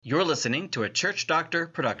You're listening to a Church Doctor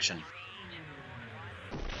production.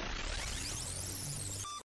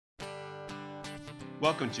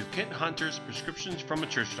 Welcome to Kent Hunter's Prescriptions from a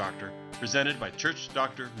Church Doctor, presented by Church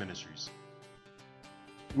Doctor Ministries.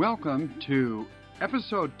 Welcome to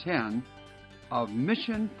Episode 10 of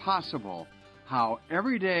Mission Possible, How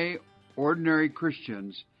Everyday Ordinary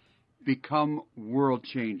Christians Become World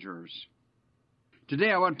Changers.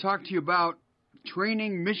 Today I want to talk to you about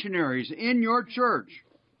training missionaries in your church.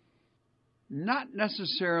 Not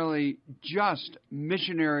necessarily just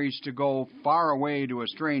missionaries to go far away to a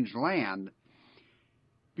strange land,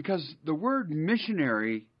 because the word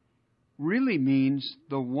missionary really means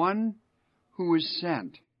the one who is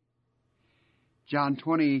sent. John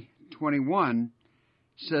 20:21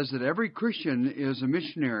 says that every Christian is a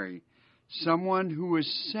missionary, someone who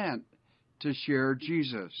is sent to share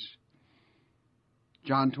Jesus.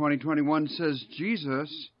 John 20:21 says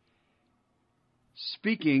Jesus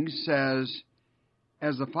speaking says,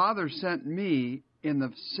 "As the Father sent me, in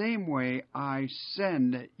the same way I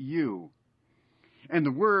send you." And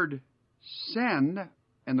the word send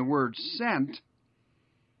and the word sent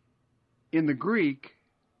in the Greek,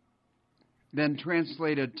 then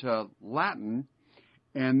translated to Latin,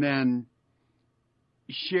 and then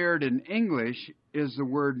shared in English, is the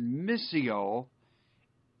word missio,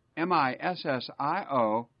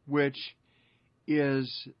 M-I-S-S-I-O, which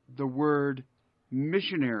is the word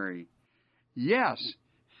missionary. Yes,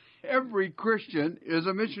 every Christian is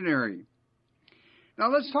a missionary. Now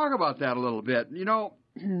let's talk about that a little bit. You know,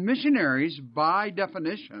 missionaries, by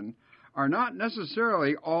definition, are not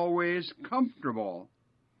necessarily always comfortable.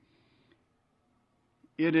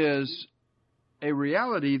 It is a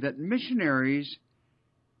reality that missionaries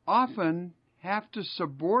often have to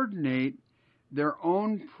subordinate their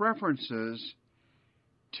own preferences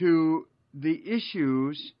to the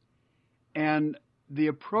issues and the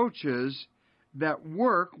approaches that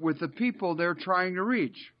work with the people they're trying to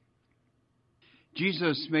reach.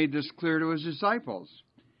 Jesus made this clear to his disciples.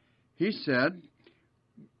 He said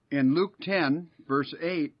in Luke 10, verse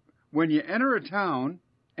 8, "When you enter a town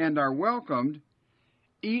and are welcomed,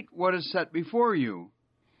 eat what is set before you."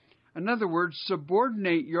 In other words,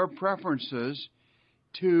 subordinate your preferences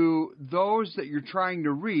to those that you're trying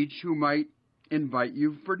to reach who might invite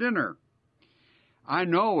you for dinner. I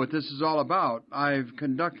know what this is all about. I've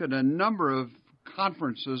conducted a number of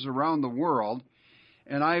conferences around the world,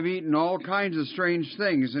 and I've eaten all kinds of strange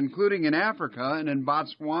things, including in Africa and in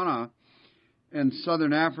Botswana and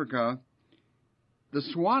southern Africa. The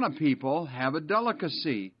Swana people have a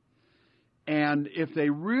delicacy, and if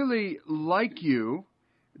they really like you,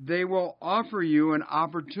 they will offer you an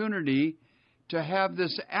opportunity to have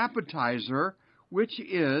this appetizer, which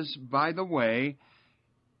is, by the way,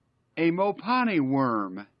 a mopane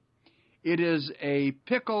worm. It is a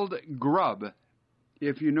pickled grub,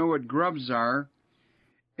 if you know what grubs are.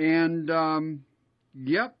 And,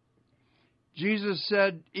 Jesus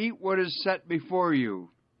said, eat what is set before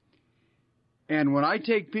you. And when I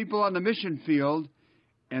take people on the mission field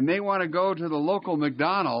and they want to go to the local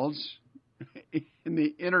McDonald's in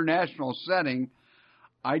the international setting,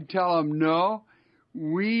 I tell them, no,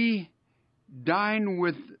 we dine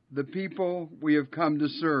with the people we have come to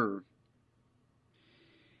serve.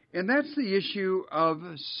 And that's the issue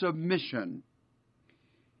of submission.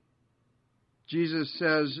 Jesus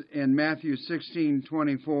says in Matthew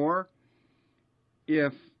 16:24,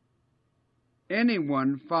 "If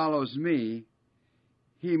anyone follows me,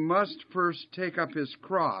 he must first take up his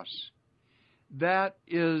cross." That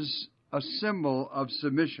is a symbol of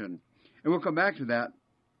submission. And we'll come back to that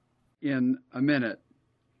in a minute.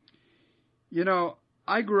 You know,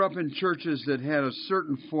 I grew up in churches that had a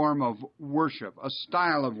certain form of worship, a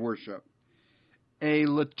style of worship, a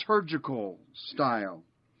liturgical style.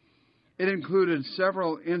 It included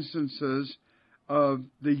several instances of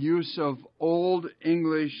the use of Old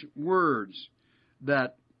English words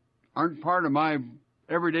that aren't part of my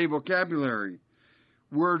everyday vocabulary.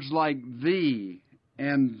 Words like thee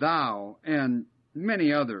and thou and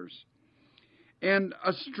many others. And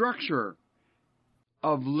a structure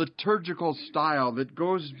of liturgical style that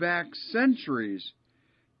goes back centuries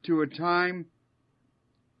to a time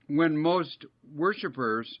when most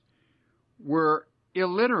worshipers were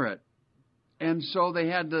illiterate. And so they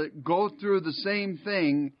had to go through the same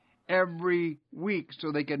thing every week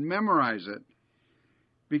so they could memorize it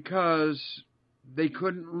because they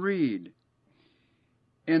couldn't read.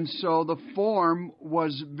 And so the form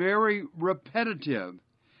was very repetitive.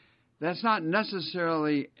 That's not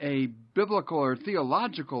necessarily a biblical or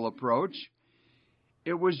theological approach.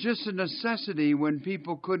 It was just a necessity when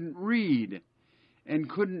people couldn't read and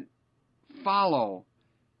couldn't follow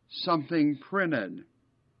something printed.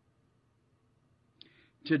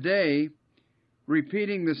 Today,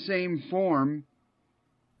 repeating the same form,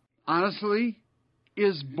 honestly,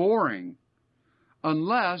 is boring,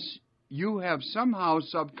 unless you have somehow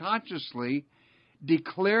subconsciously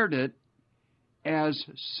declared it as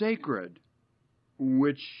sacred,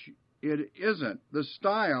 which it isn't. The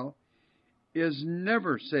style is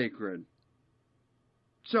never sacred.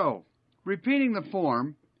 So, repeating the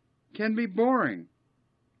form can be boring,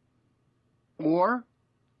 or,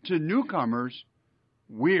 to newcomers,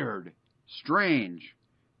 weird, strange,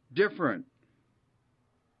 different,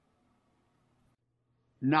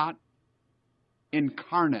 not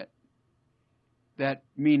incarnate, that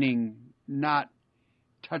meaning not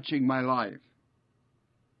touching my life.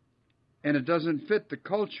 And it doesn't fit the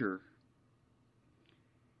culture.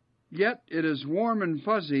 Yet it is warm and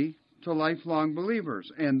fuzzy to lifelong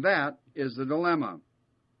believers, and that is the dilemma.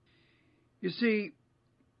 You see,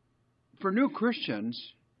 for new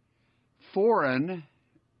Christians, foreign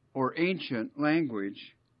or ancient language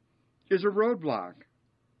is a roadblock.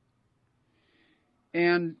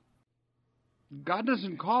 And God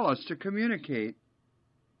doesn't call us to communicate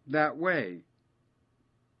that way.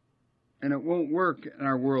 And it won't work in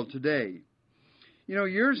our world today. You know,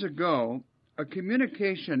 years ago, a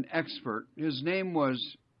communication expert, his name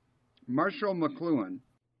was Marshall McLuhan,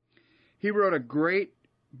 he wrote a great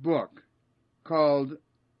book called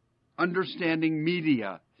Understanding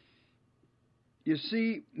Media. You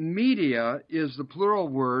see, media is the plural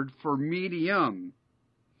word for medium.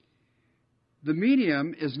 The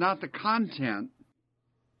medium is not the content,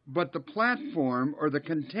 but the platform or the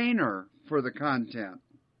container for the content.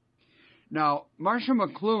 Now, Marshall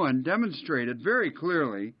McLuhan demonstrated very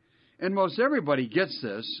clearly, and most everybody gets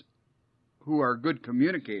this who are good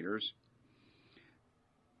communicators,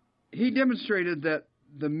 he demonstrated that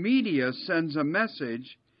the media sends a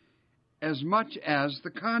message as much as the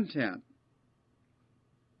content.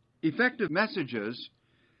 Effective messages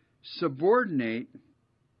subordinate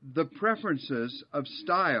the preferences of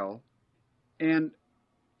style, and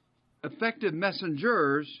effective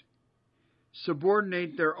messengers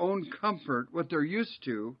subordinate their own comfort, what they're used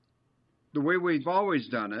to, the way we've always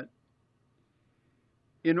done it,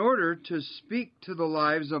 in order to speak to the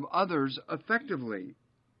lives of others effectively.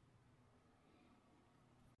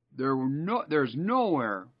 There's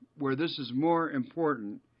nowhere where this is more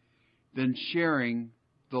important than sharing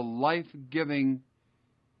the life-giving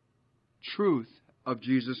truth of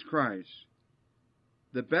Jesus Christ.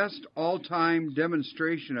 The best all-time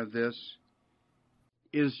demonstration of this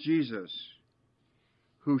is Jesus,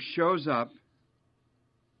 who shows up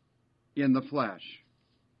in the flesh.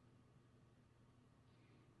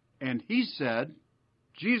 And he said,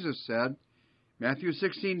 Jesus said, Matthew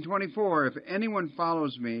 16:24, if anyone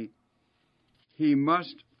follows me, he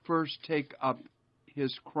must first take up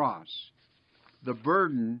his cross, the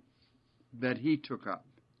burden that he took up,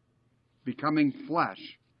 becoming flesh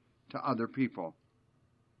to other people.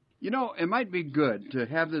 You know, it might be good to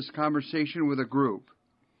have this conversation with a group.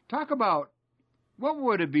 Talk about what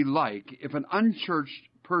would it be like if an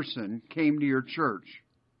unchurched person came to your church?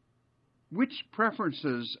 Which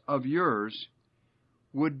preferences of yours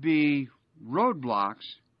would be roadblocks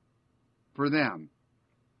for them?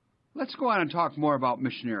 Let's go on and talk more about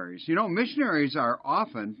missionaries. You know, missionaries are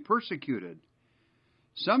often persecuted,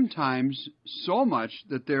 sometimes so much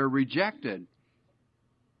that they're rejected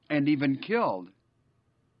and even killed.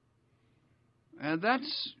 And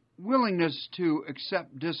that's willingness to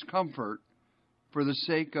accept discomfort for the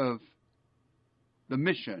sake of the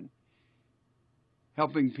mission,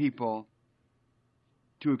 helping people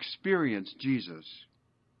to experience Jesus.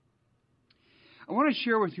 I want to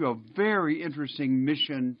share with you a very interesting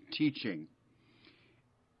mission teaching.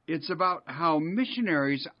 It's about how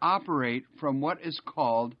missionaries operate from what is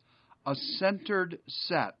called a centered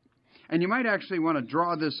set. And you might actually want to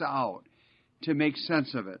draw this out to make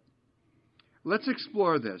sense of it. Let's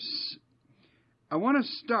explore this. I want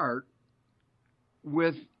to start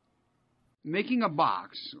with making a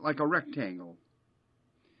box, like a rectangle.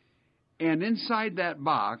 And inside that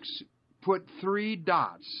box, put 3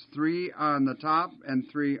 dots, 3 on the top and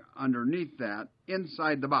 3 underneath that,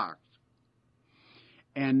 inside the box.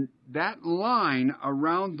 And that line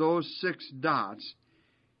around those 6 dots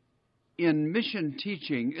in mission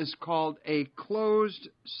teaching is called a closed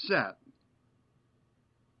set.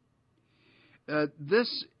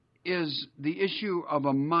 This is the issue of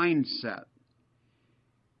a mindset.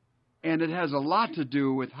 And it has a lot to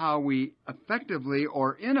do with how we effectively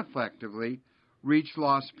or ineffectively reach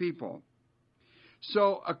lost people.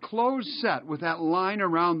 So a closed set with that line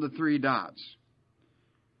around the 3 dots.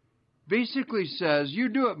 basically says, you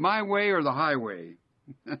do it my way or the highway.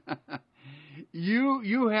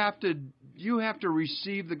 You have to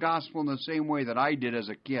receive the gospel in the same way that I did as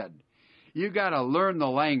a kid. You got to learn the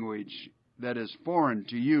language that is foreign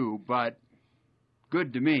to you, but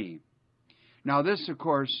good to me. Now, this, of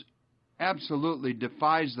course, absolutely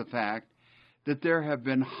defies the fact that there have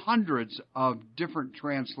been hundreds of different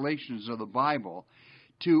translations of the Bible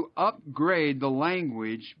to upgrade the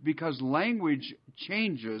language, because language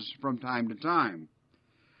changes from time to time.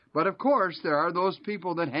 But of course, there are those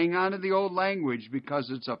people that hang on to the old language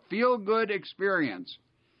because it's a feel-good experience.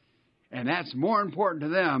 And that's more important to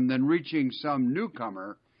them than reaching some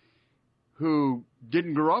newcomer who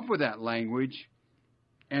didn't grow up with that language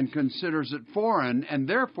and considers it foreign, and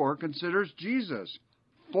therefore considers Jesus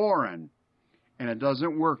foreign. And it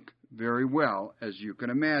doesn't work very well, as you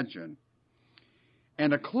can imagine.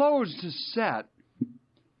 And a closed set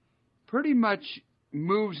pretty much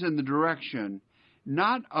moves in the direction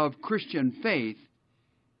not of Christian faith,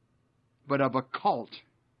 but of a cult.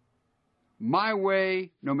 My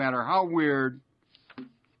way, no matter how weird,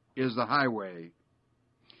 is the highway.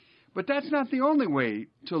 But that's not the only way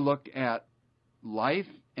to look at life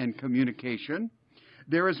and communication.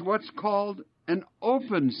 There is what's called an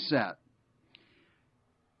open set.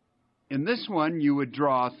 In this one, you would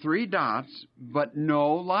draw 3 dots, but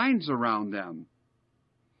no lines around them.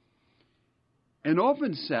 An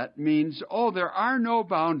open set means, there are no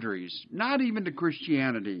boundaries, not even to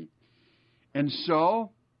Christianity. And so,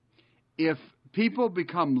 if people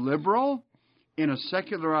become liberal in a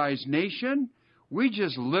secularized nation, we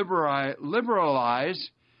just liberalize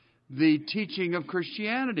the teaching of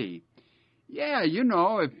Christianity. Yeah,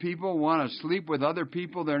 if people want to sleep with other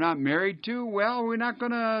people they're not married to, well, we're not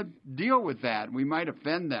going to deal with that. We might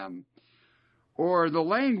offend them. Or the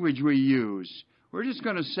language we use, we're just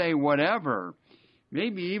going to say whatever.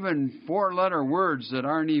 Maybe even 4-letter words that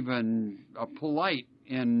aren't even polite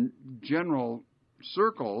in general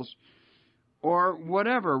circles, or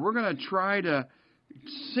whatever. We're going to try to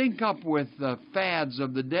sync up with the fads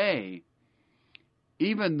of the day,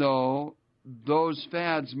 even though those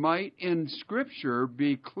fads might, in Scripture,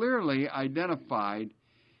 be clearly identified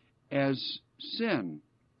as sin.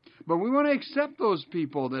 But we want to accept those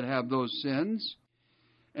people that have those sins.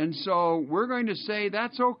 And so we're going to say,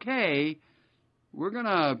 that's okay. We're going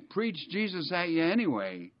to preach Jesus at you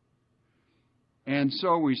anyway. And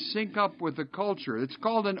so we sync up with the culture. It's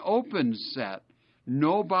called an open set,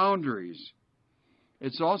 no boundaries.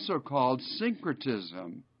 It's also called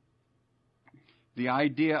syncretism. The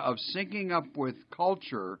idea of syncing up with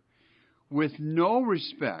culture with no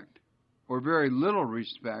respect, or very little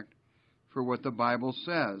respect, for what the Bible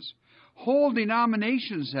says. Whole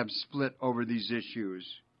denominations have split over these issues.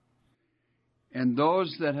 And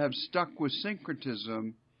those that have stuck with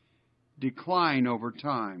syncretism decline over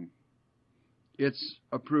time. It's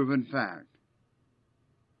a proven fact.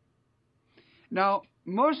 Now,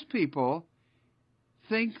 most people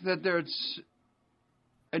think that there's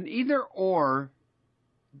an either-or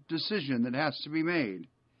decision that has to be made.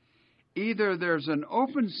 Either there's an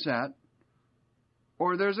open set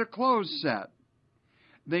or there's a closed set.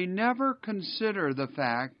 They never consider the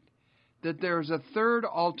fact that there's a third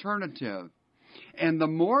alternative. And the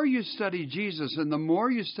more you study Jesus, and the more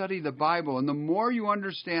you study the Bible, and the more you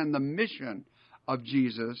understand the mission of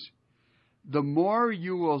Jesus, the more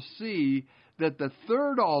you will see that the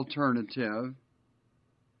third alternative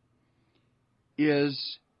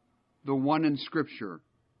is the one in Scripture.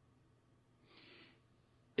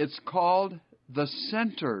 It's called the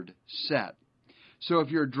centered set. So if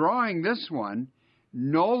you're drawing this one,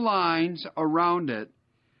 no lines around it,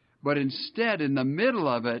 but instead in the middle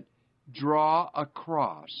of it, draw a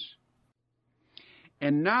cross.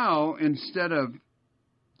 And now, instead of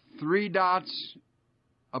 3 dots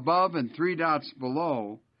above and 3 dots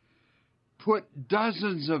below, put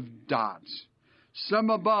dozens of dots. Some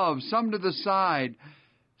above, some to the side,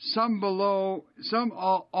 some below, some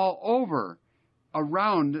all over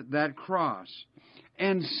around that cross.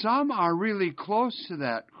 And some are really close to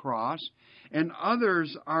that cross, and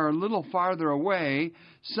others are a little farther away.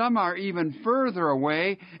 Some are even further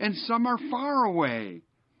away, and some are far away.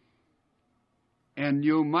 And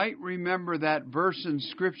you might remember that verse in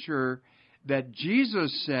Scripture that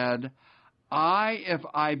Jesus said, if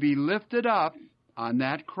I be lifted up on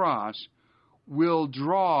that cross, will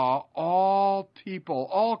draw all people,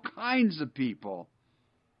 all kinds of people,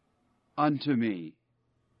 unto me.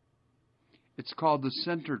 It's called the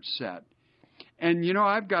centered set. And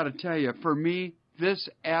I've got to tell you, for me, this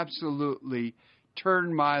absolutely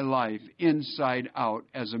turned my life inside out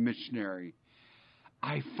as a missionary.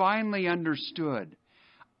 I finally understood.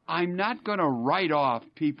 I'm not going to write off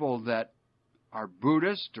people that are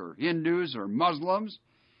Buddhist or Hindus or Muslims.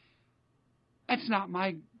 That's not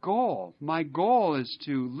my goal. My goal is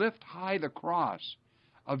to lift high the cross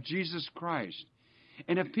of Jesus Christ.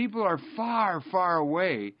 And if people are far, far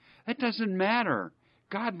away, that doesn't matter.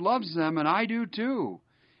 God loves them, and I do too.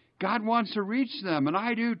 God wants to reach them, and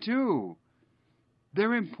I do too.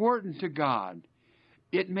 They're important to God.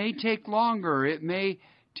 It may take longer. It may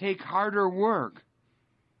take harder work.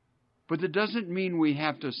 But it doesn't mean we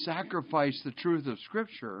have to sacrifice the truth of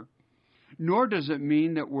Scripture, nor does it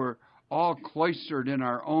mean that we're all cloistered in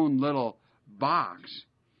our own little box.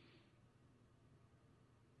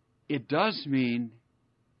 It does mean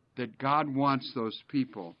that God wants those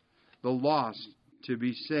people, the lost, to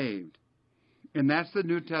be saved. And that's the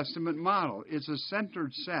New Testament model. It's a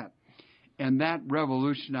centered set. And that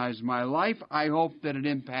revolutionized my life. I hope that it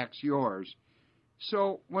impacts yours.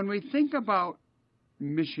 So when we think about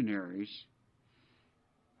missionaries,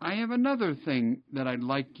 I have another thing that I'd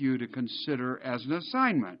like you to consider as an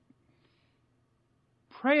assignment.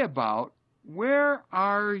 Pray about, where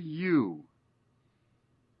are you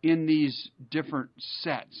in these different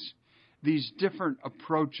sets, these different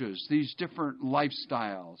approaches, these different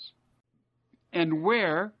lifestyles? And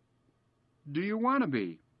where do you want to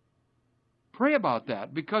be? Pray about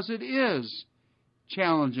that, because it is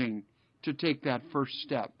challenging to take that first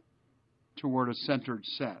step toward a centered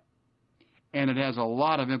set. And it has a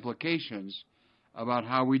lot of implications about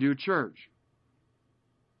how we do church.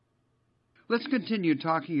 Let's continue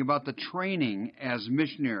talking about the training as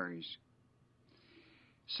missionaries.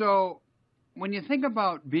 So, when you think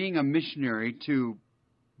about being a missionary to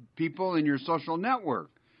people in your social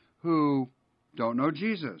network who don't know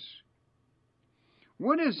Jesus,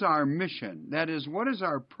 what is our mission? That is, what is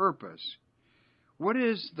our purpose? What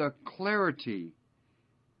is the clarity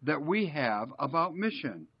that we have about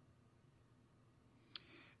mission?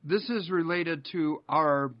 This is related to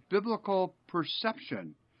our biblical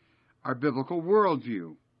perception, our biblical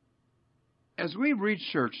worldview. As we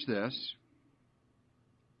research this,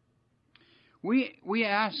 we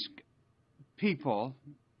ask people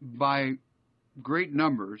by great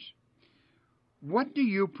numbers, what do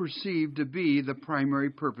you perceive to be the primary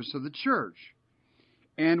purpose of the church?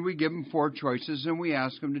 And we give them 4 choices, and we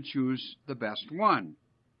ask them to choose the best one.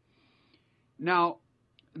 Now,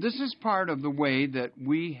 this is part of the way that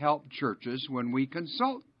we help churches when we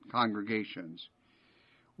consult congregations.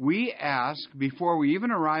 We ask, before we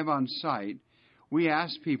even arrive on site, we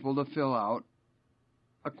ask people to fill out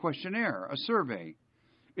a questionnaire, a survey.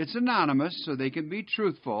 It's anonymous, so they can be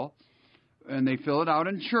truthful, and they fill it out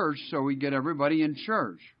in church, so we get everybody in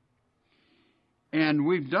church. And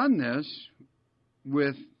we've done this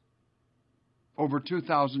with over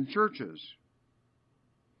 2,000 churches.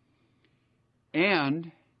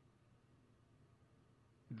 And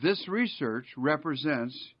this research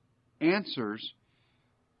represents answers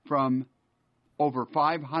from over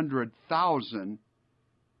 500,000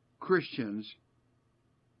 Christians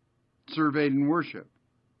surveyed in worship,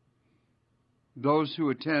 those who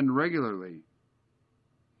attend regularly.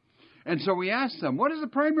 And so we ask them, what is the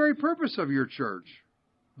primary purpose of your church?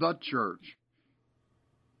 The church.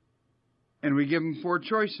 And we give them 4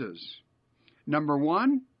 choices. Number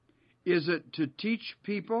 1, is it to teach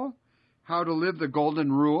people how to live the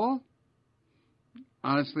golden rule?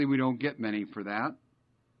 Honestly, we don't get many for that.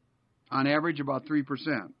 On average, about 3%.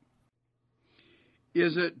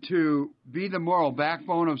 Is it to be the moral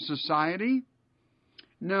backbone of society?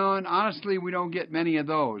 No, and honestly, we don't get many of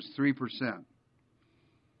those, 3%.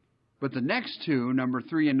 But the next 2, number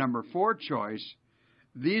 3 and number 4 choice,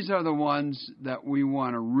 these are the ones that we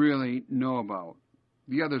want to really know about.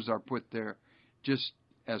 The others are put there just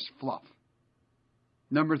as fluff.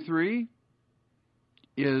 Number 3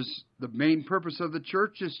 is the main purpose of the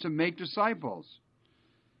church is to make disciples.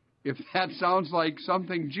 If that sounds like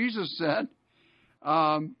something Jesus said,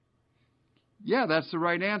 yeah, that's the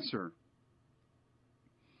right answer.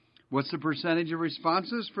 What's the percentage of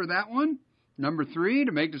responses for that one? Number 3,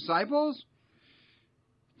 to make disciples?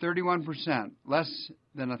 31%, less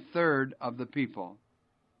than a third of the people.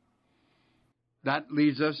 That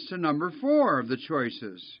leads us to number 4 of the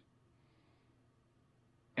choices.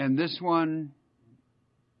 And this one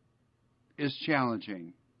is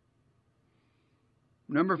challenging.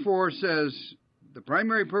 Number 4 says, the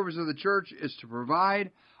primary purpose of the church is to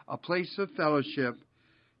provide a place of fellowship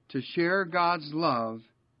to share God's love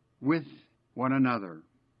with one another.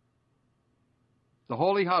 The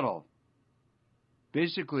Holy Huddle,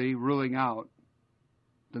 basically ruling out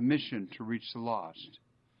the mission to reach the lost,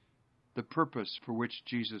 the purpose for which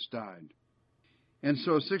Jesus died. And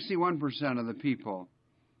so 61% of the people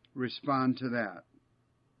respond to that.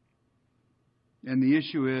 And the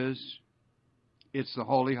issue is, it's the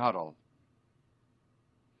Holy Huddle.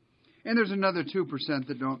 And there's another 2%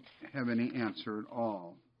 that don't have any answer at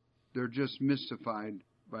all. They're just mystified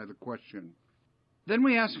by the question. Then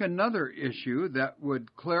we ask another issue that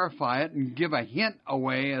would clarify it and give a hint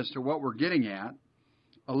away as to what we're getting at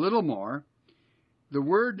a little more.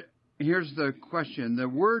 Here's the question. The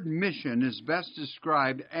word mission is best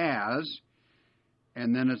described as,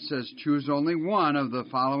 and then it says choose only one of the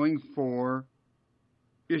following 4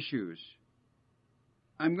 issues.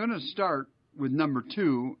 I'm going to start with number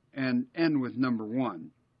 2 and end with number 1.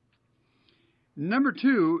 Number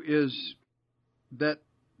 2 is that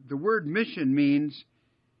the word mission means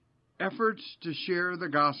efforts to share the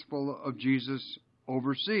gospel of Jesus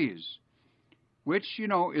overseas, which,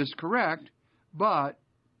 is correct, but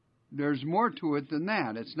there's more to it than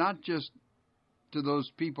that. It's not just to those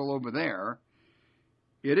people over there.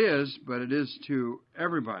 It is, but it is to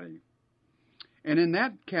everybody. And in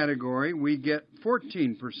that category, we get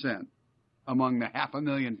 14% among the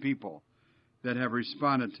 500,000 people that have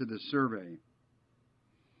responded to the survey.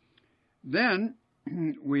 Then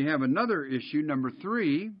we have another issue, number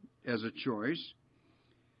 3, as a choice,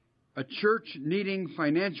 a church needing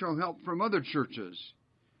financial help from other churches.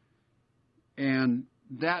 And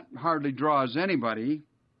that hardly draws anybody.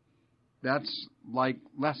 That's like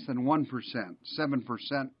less than 1%,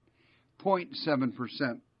 7%,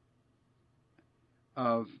 0.7%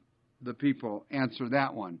 of the people answer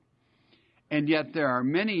that one. And yet there are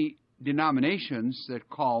many denominations that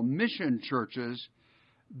call mission churches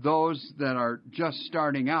those that are just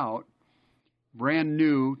starting out, brand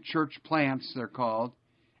new church plants they're called,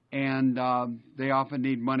 and they often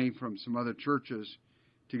need money from some other churches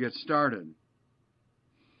to get started.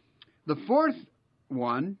 The 4th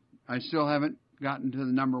one, I still haven't gotten to the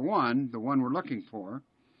number 1, the one we're looking for.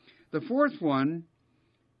 The 4th one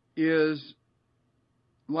is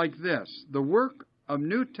like this. The work of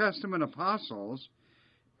New Testament apostles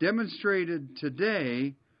demonstrated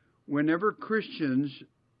today whenever Christians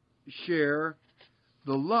share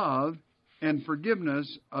the love and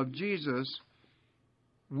forgiveness of Jesus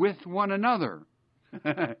with one another.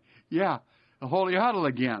 Yeah, the Holy Huddle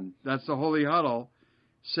again. That's the Holy Huddle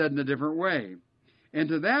said in a different way. And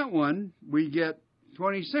to that one, we get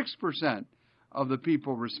 26% of the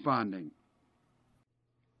people responding.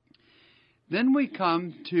 Then we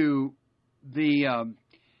come to the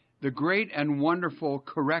great and wonderful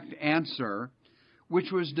correct answer,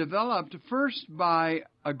 which was developed first by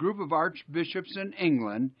a group of archbishops in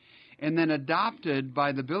England and then adopted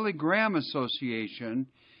by the Billy Graham Association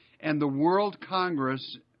and the World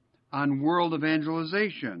Congress on World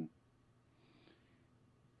Evangelization.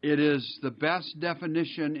 It is the best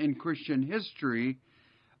definition in Christian history,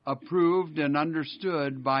 approved and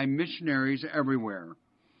understood by missionaries everywhere.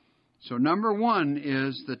 So number 1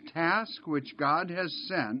 is the task which God has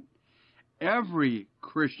sent every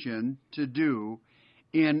Christian to do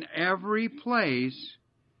in every place,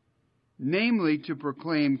 namely to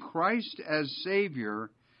proclaim Christ as Savior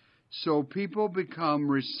so people become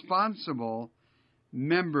responsible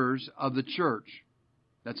members of the church.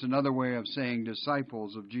 That's another way of saying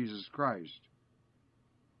disciples of Jesus Christ.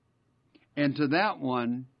 And to that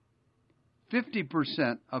one,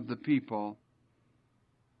 50% of the people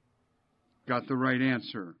got the right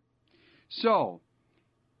answer. So,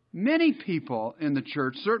 many people in the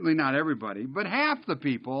church, certainly not everybody, but half the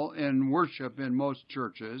people in worship in most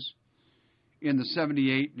churches, in the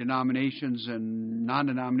 78 denominations and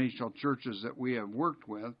non-denominational churches that we have worked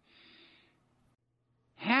with,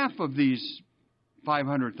 half of these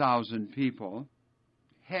 500,000 people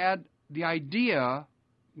had the idea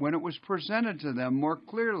when it was presented to them more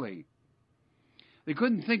clearly. They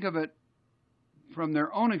couldn't think of it from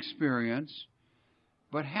their own experience,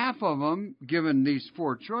 but half of them, given these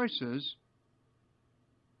 4 choices,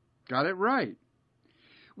 got it right.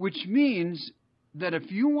 Which means that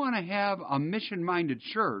if you want to have a mission-minded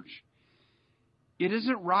church, it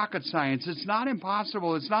isn't rocket science. It's not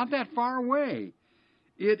impossible. It's not that far away.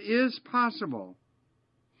 It is possible.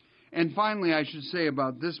 And finally, I should say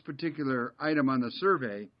about this particular item on the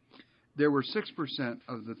survey, there were 6%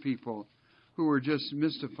 of the people who were just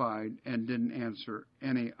mystified and didn't answer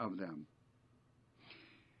any of them.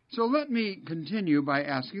 So let me continue by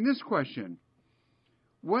asking this question.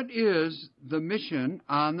 What is the mission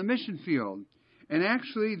on the mission field? And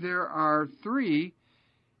actually, there are 3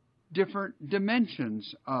 different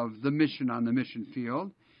dimensions of the mission on the mission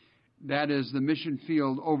field. That is the mission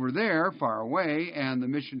field over there, far away, and the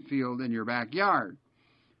mission field in your backyard,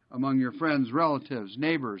 among your friends, relatives,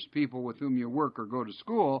 neighbors, people with whom you work or go to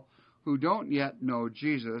school, who don't yet know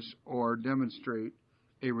Jesus or demonstrate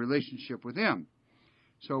a relationship with Him.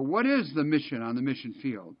 So what is the mission on the mission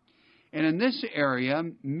field? And in this area,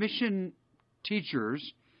 mission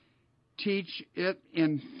teachers teach it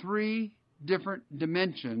in 3 different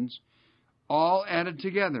dimensions, all added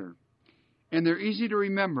together. And they're easy to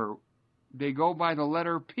remember. They go by the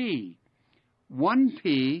letter P.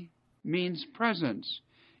 1P means presence.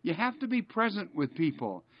 You have to be present with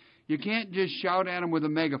people. You can't just shout at them with a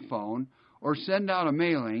megaphone or send out a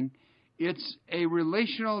mailing. It's a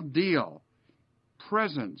relational deal.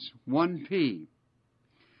 Presence, 1P.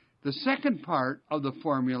 The second part of the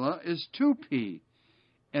formula is 2P,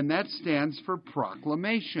 and that stands for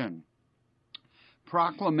proclamation.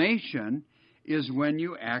 Proclamation is when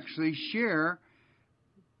you actually share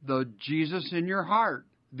the Jesus in your heart,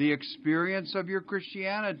 the experience of your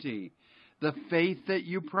Christianity, the faith that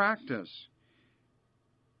you practice,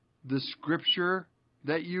 the scripture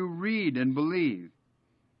that you read and believe.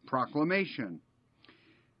 Proclamation.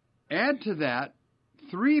 Add to that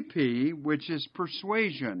 3P, which is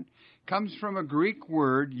persuasion, comes from a Greek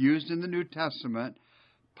word used in the New Testament,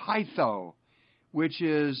 pytho, which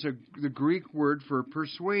is the Greek word for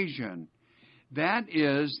persuasion. That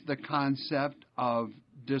is the concept of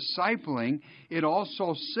discipling. It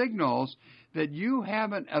also signals that you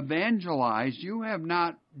haven't evangelized, you have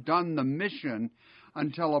not done the mission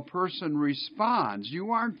until a person responds.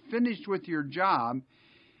 You aren't finished with your job.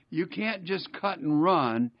 You can't just cut and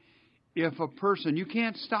run. You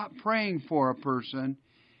can't stop praying for a person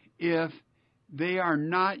if they are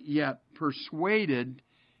not yet persuaded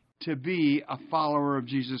to be a follower of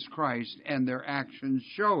Jesus Christ and their actions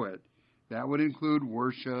show it. That would include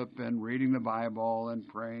worship and reading the Bible and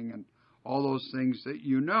praying and all those things that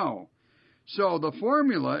you know. So the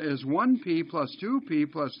formula is 1P plus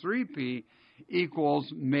 2P plus 3P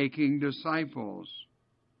equals making disciples.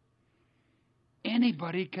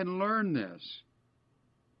 Anybody can learn this.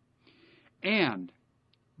 And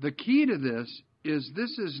the key to this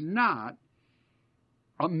is not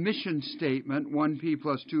a mission statement, 1P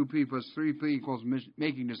plus 2P plus 3P equals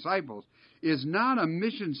making disciples, is not a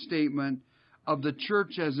mission statement of the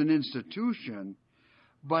church as an institution,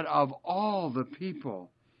 but of all the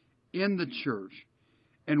people in the church.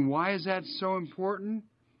 And why is that so important?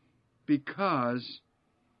 Because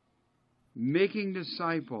making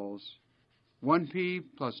disciples, 1P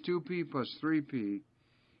plus 2P plus 3P,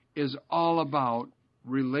 is all about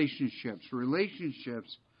relationships.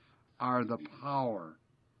 Relationships are the power.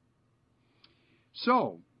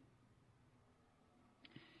 So,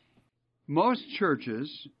 most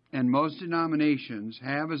churches and most denominations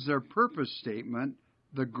have as their purpose statement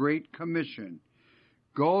the Great Commission.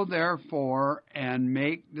 Go therefore and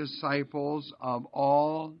make disciples of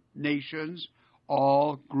all nations,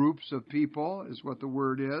 all groups of people is what the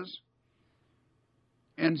word is.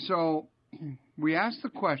 And so we ask the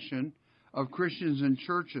question of Christians and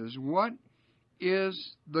churches, what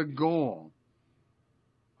is the goal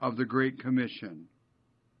of the Great Commission?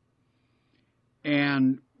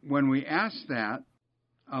 And when we ask that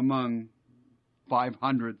among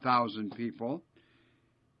 500,000 people,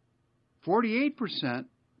 48%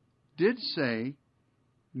 did say,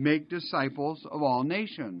 make disciples of all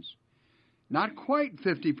nations. Not quite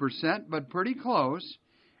 50%, but pretty close.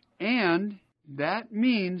 And that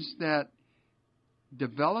means that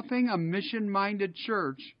developing a mission-minded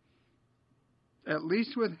church, at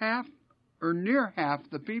least with half or near half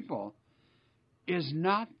the people, is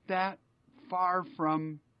not that far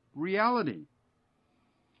from reality.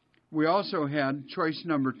 We also had choice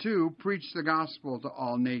number 2, preach the gospel to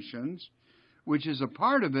all nations, which is a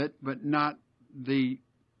part of it, but not the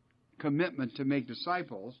commitment to make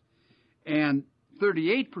disciples. And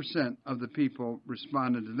 38% of the people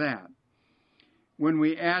responded to that. When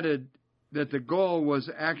we added that the goal was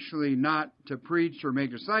actually not to preach or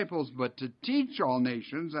make disciples, but to teach all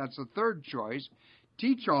nations, that's the third choice,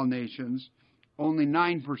 teach all nations, only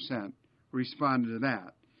 9% responded to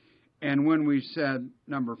that. And when we said,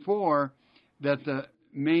 number 4, that the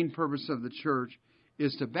main purpose of the church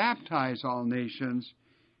is to baptize all nations,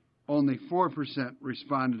 only 4%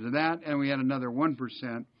 responded to that, and we had another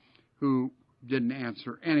 1% who didn't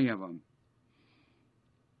answer any of them.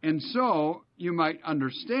 And so you might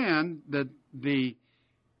understand that the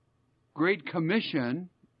Great Commission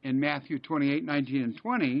in Matthew 28, 19, and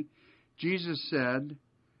 20, Jesus said,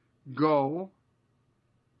 go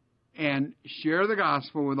and share the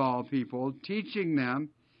gospel with all people, teaching them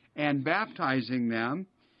and baptizing them,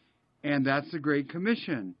 and that's the Great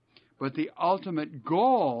Commission. But the ultimate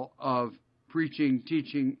goal of preaching,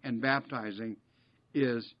 teaching, and baptizing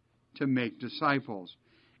is to make disciples.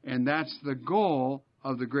 And that's the goal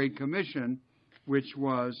of the Great Commission, which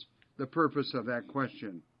was the purpose of that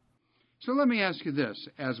question. So let me ask you this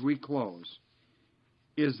as we close.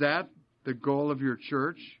 Is that the goal of your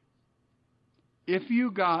church? If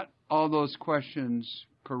you got all those questions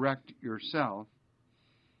correct yourself,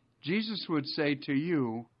 Jesus would say to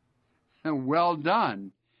you, well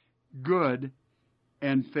done, good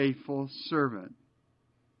and faithful servant.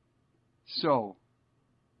 So,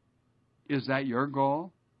 is that your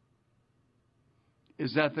goal?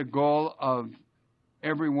 Is that the goal of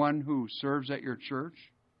everyone who serves at your church?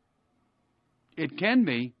 It can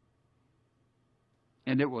be,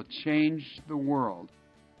 and it will change the world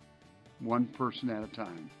one person at a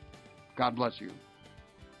time. God bless you.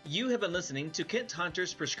 You have been listening to Kent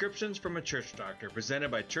Hunter's Prescriptions from a Church Doctor, presented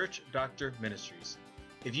by Church Doctor Ministries.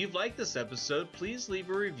 If you've liked this episode, please leave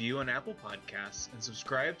a review on Apple Podcasts and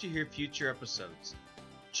subscribe to hear future episodes.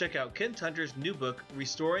 Check out Kent Hunter's new book,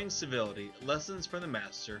 Restoring Civility, Lessons from the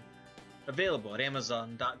Master, available at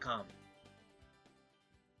Amazon.com.